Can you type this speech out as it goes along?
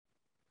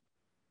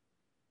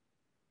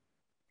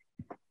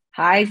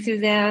Hi,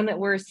 Suzanne.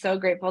 We're so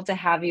grateful to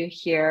have you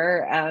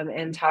here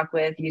and talk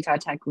with Utah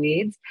Tech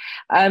Leads.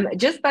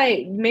 Just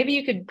by maybe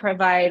you could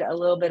provide a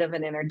little bit of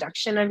an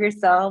introduction of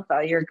yourself,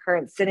 your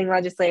current sitting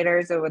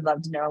legislators. I would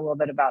love to know a little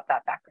bit about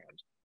that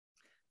background.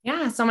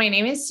 Yeah, so my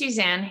name is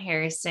Suzanne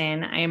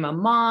Harrison. I am a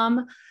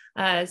mom,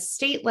 a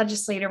state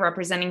legislator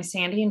representing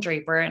Sandy and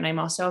Draper, and I'm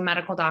also a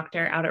medical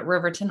doctor out at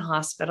Riverton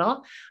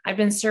Hospital. I've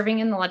been serving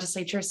in the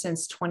legislature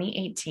since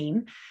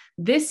 2018.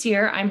 This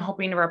year, I'm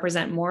hoping to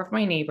represent more of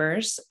my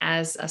neighbors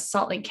as a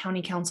Salt Lake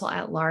County Council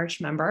at Large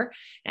member,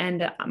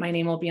 and my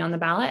name will be on the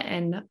ballot.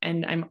 And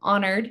I'm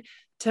honored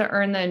to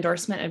earn the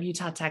endorsement of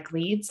Utah Tech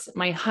Leads.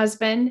 My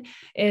husband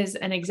is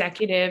an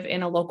executive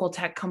in a local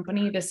tech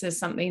company. This is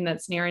something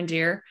that's near and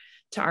dear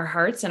to our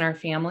hearts and our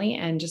family,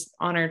 and just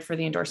honored for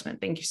the endorsement.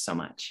 Thank you so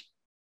much.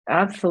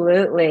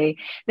 Absolutely.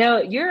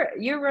 Now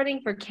you're running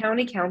for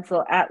county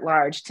council at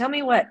large. Tell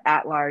me what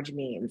at large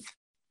means.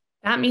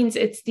 That means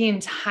it's the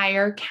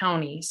entire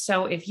county.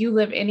 So if you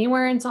live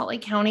anywhere in Salt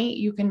Lake County,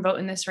 you can vote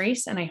in this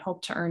race, and I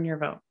hope to earn your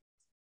vote.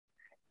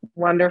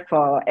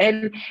 Wonderful.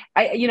 And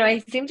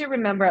I seem to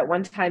remember at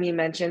one time you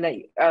mentioned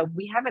that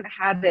we haven't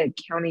had a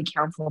county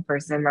council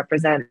person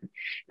represent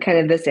kind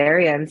of this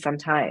area in some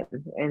time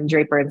in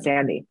Draper and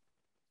Sandy.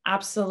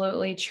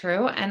 Absolutely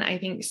true. And I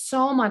think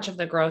so much of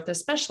the growth,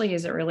 especially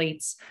as it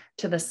relates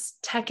to the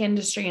tech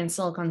industry in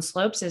Silicon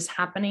Slopes, is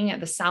happening at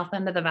the south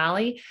end of the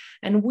valley.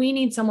 And we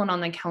need someone on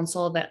the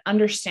council that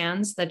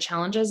understands the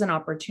challenges and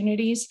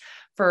opportunities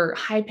for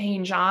high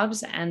paying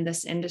jobs and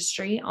this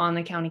industry on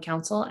the county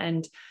council.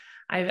 And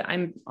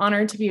I'm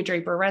honored to be a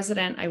Draper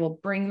resident. I will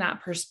bring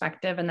that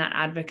perspective and that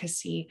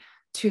advocacy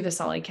to the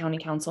Salt Lake County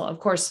Council, of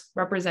course,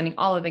 representing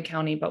all of the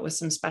county, but with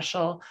some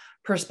special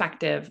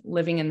perspective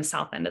living in the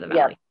south end of the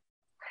Yeah, valley.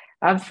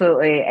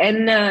 absolutely.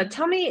 And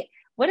tell me,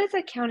 what is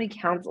a county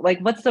council? Like,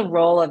 what's the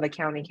role of a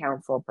county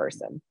council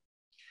person?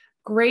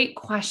 Great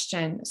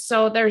question.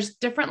 So there's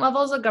different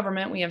levels of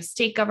government. We have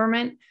state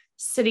government,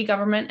 city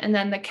government, and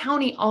then the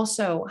county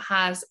also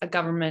has a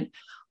government.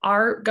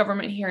 Our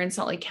government here in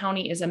Salt Lake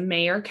County is a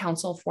mayor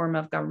council form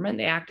of government.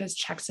 They act as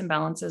checks and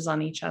balances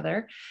on each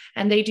other.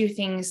 And they do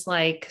things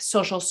like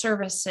social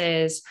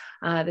services,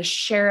 the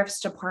sheriff's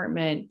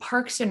department,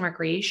 parks and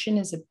recreation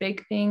is a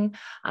big thing,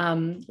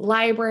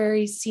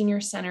 libraries,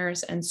 senior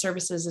centers, and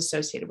services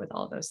associated with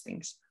all of those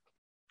things.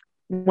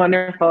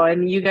 Wonderful.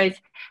 And you guys,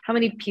 how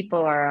many people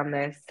are on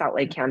the Salt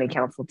Lake County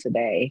Council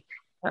today?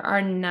 There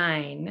are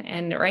nine.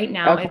 And right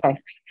now it's Okay.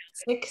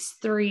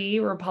 6-3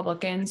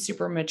 Republican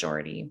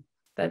supermajority.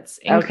 That's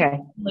Okay.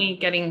 increasingly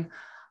getting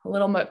a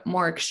little bit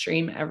more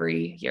extreme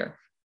every year.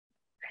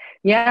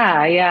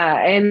 Yeah,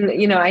 yeah.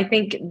 And I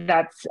think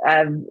that's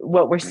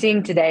what we're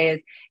seeing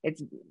today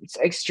is it's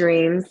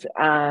extremes.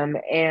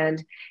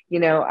 And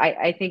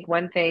I think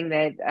one thing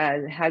that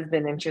has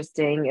been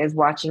interesting is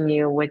watching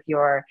you with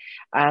your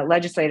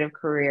legislative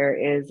career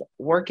is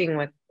working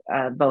with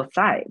both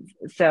sides.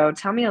 So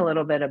tell me a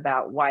little bit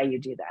about why you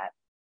do that.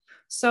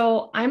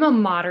 So I'm a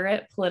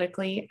moderate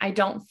politically. I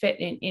don't fit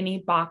in any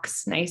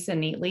box nice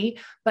and neatly,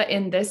 but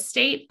in this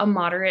state, a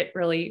moderate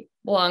really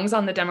belongs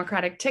on the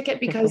Democratic ticket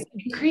because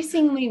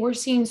increasingly we're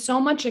seeing so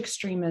much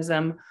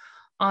extremism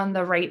on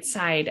the right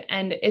side,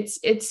 and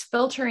it's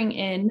filtering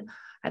in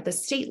at the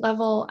state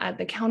level, at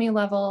the county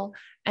level,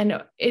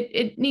 and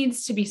it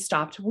needs to be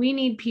stopped. We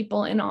need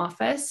people in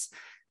office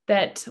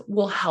that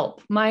will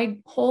help. My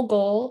whole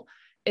goal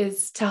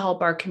is to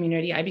help our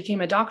community. I became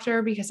a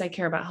doctor because I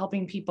care about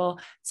helping people.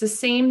 It's the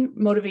same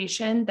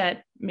motivation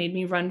that made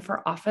me run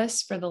for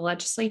office for the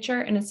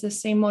legislature. And it's the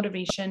same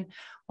motivation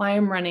why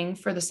I'm running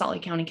for the Salt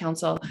Lake County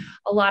Council.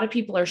 A lot of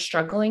people are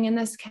struggling in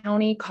this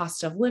county.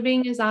 Cost of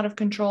living is out of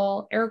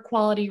control. Air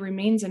quality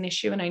remains an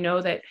issue. And I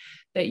know that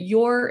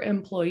your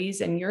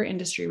employees and your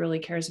industry really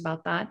cares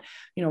about that.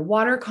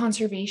 Water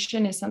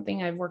conservation is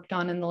something I've worked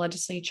on in the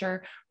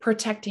legislature,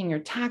 protecting your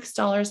tax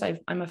dollars.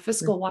 I'm a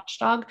fiscal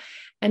watchdog,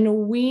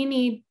 and we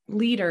need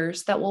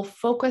leaders that will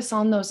focus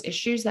on those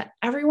issues that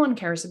everyone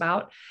cares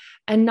about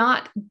and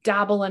not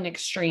dabble in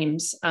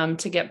extremes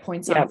to get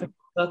points Yeah. on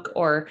Facebook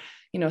or,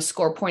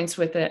 score points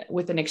with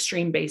an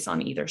extreme base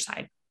on either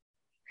side.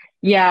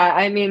 Yeah,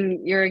 I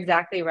mean, you're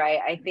exactly right.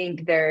 I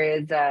think there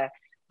is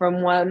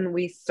from when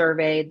we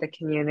surveyed the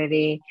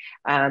community,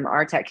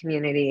 our tech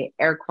community,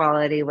 air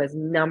quality was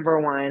number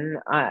one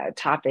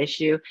top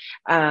issue.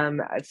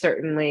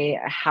 Certainly,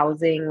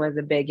 housing was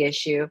a big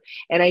issue,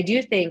 and I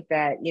do think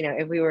that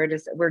if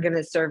we're going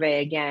to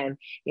survey again,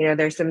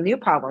 there's some new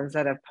problems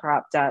that have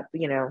propped up.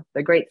 The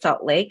Great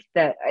Salt Lake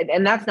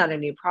and that's not a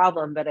new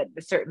problem, but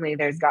certainly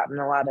there's gotten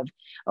a lot of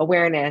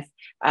awareness.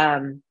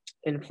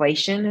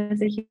 Inflation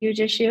is a huge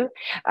issue.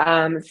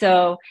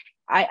 So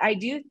I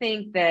do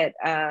think that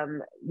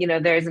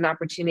there's an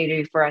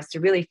opportunity for us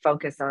to really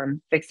focus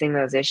on fixing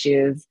those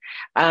issues.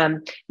 Now,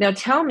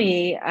 tell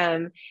me,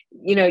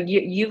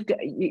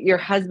 your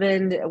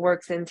husband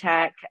works in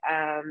tech.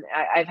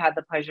 I've had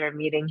the pleasure of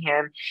meeting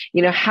him.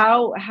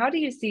 How do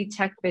you see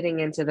tech fitting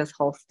into this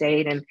whole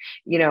state, and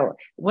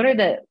what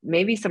are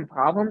maybe some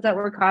problems that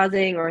we're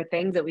causing or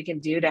things that we can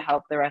do to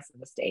help the rest of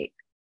the state?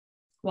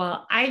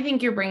 Well, I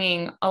think you're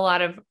bringing a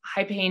lot of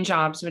high paying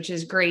jobs, which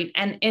is great.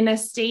 And in a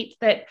state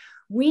that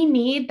we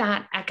need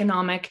that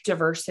economic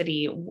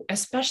diversity,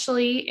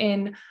 especially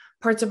in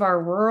parts of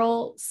our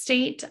rural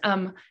state.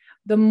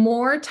 The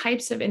more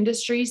types of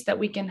industries that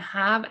we can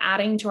have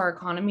adding to our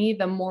economy,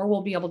 the more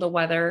we'll be able to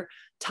weather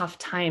tough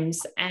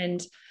times.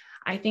 And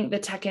I think the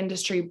tech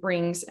industry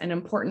brings an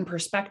important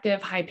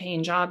perspective, high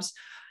paying jobs,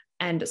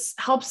 and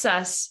helps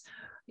us,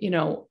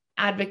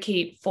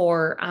 advocate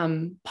for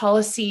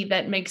policy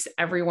that makes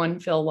everyone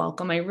feel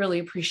welcome. I really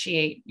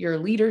appreciate your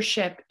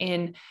leadership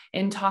in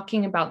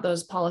talking about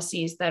those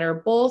policies that are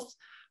both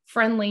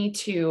friendly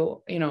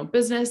to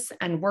business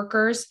and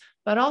workers,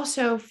 but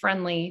also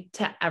friendly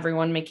to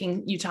everyone,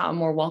 making Utah a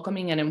more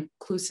welcoming and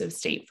inclusive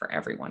state for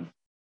everyone.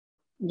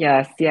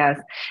 Yes, yes.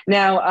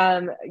 Now,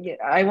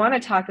 I want to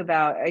talk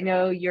about. I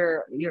know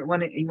you're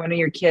one of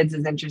your kids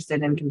is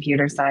interested in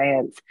computer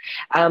science.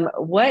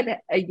 What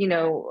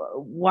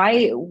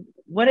why?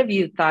 What have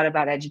you thought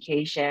about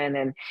education?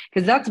 And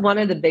because that's one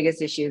of the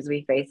biggest issues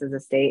we face as a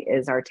state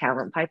is our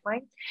talent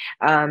pipeline.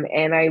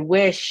 And I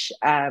wish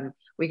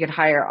we could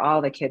hire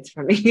all the kids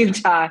from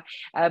Utah,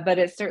 but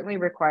it certainly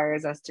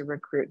requires us to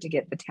recruit to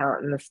get the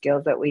talent and the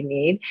skills that we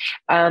need.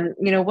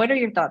 What are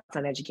your thoughts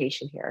on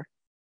education here?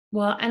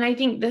 Well, and I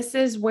think this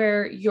is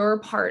where you're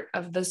part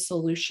of the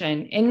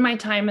solution. In my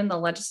time in the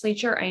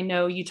legislature, I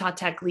know Utah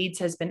Tech Leads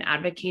has been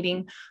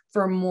advocating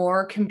for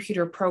more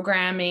computer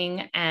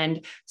programming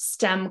and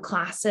STEM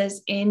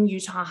classes in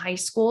Utah high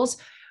schools.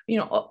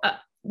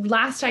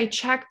 Last I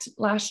checked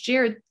last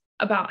year,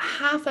 about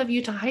half of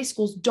Utah high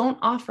schools don't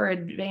offer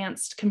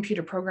advanced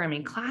computer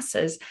programming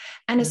classes.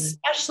 And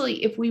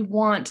especially if we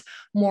want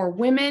more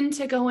women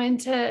to go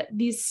into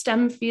these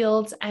STEM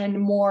fields and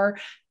more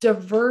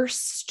diverse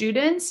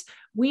students,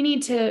 we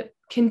need to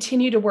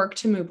continue to work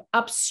to move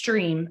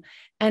upstream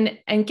and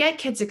get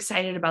kids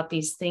excited about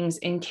these things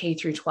in K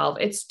through 12.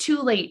 It's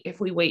too late if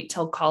we wait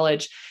till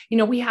college.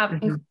 We have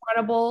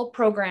incredible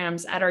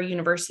programs at our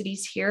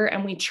universities here,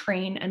 and we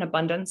train an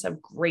abundance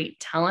of great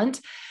talent.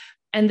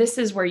 And this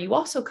is where you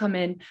also come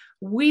in.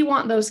 We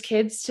want those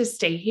kids to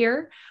stay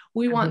here.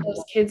 We want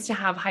those kids to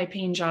have high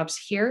paying jobs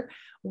here.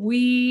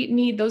 We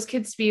need those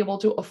kids to be able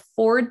to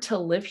afford to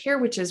live here,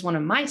 which is one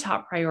of my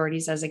top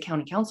priorities as a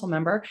county council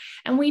member.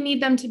 And we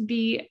need them to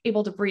be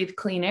able to breathe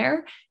clean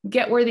air,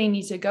 get where they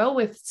need to go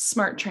with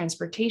smart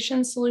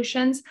transportation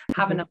solutions,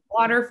 have enough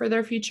water for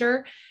their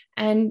future,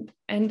 and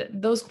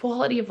those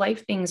quality of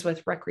life things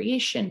with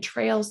recreation,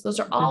 trails.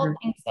 Those are all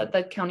things that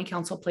the county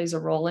council plays a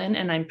role in,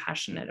 and I'm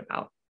passionate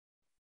about.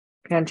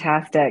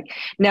 Fantastic.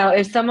 Now,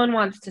 if someone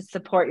wants to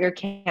support your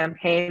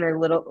campaign or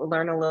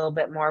learn a little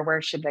bit more,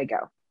 where should they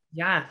go?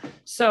 Yeah.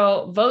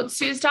 So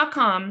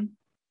votesuz.com.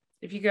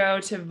 If you go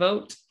to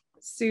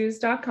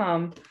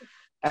votesuz.com,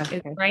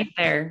 it's right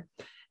there.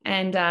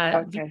 And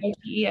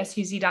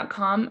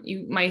votesuz.com.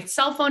 My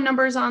cell phone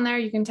number is on there.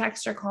 You can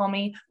text or call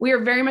me. We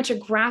are very much a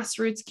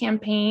grassroots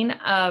campaign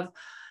of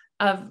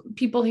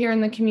people here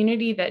in the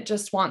community that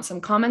just want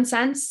some common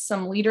sense,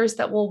 some leaders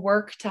that will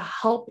work to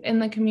help in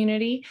the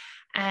community.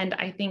 And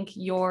I think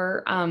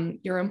your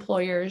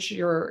employers,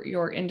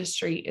 your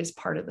industry is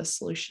part of the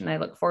solution. I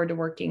look forward to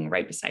working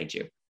right beside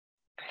you.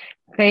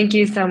 Thank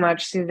you so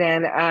much,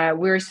 Suzanne.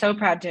 We're so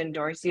proud to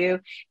endorse you.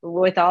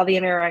 With all the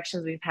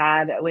interactions we've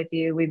had with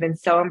you, we've been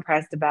so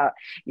impressed about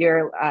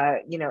your,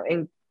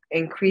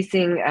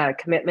 increasing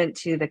commitment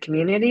to the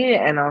community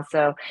and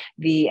also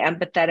the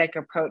empathetic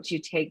approach you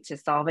take to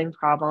solving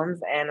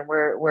problems. And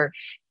we're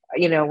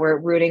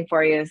rooting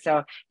for you.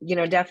 So,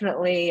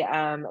 definitely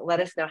let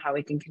us know how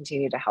we can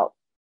continue to help.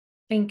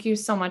 Thank you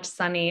so much,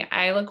 Sunny.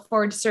 I look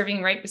forward to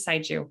serving right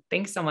beside you.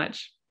 Thanks so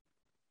much.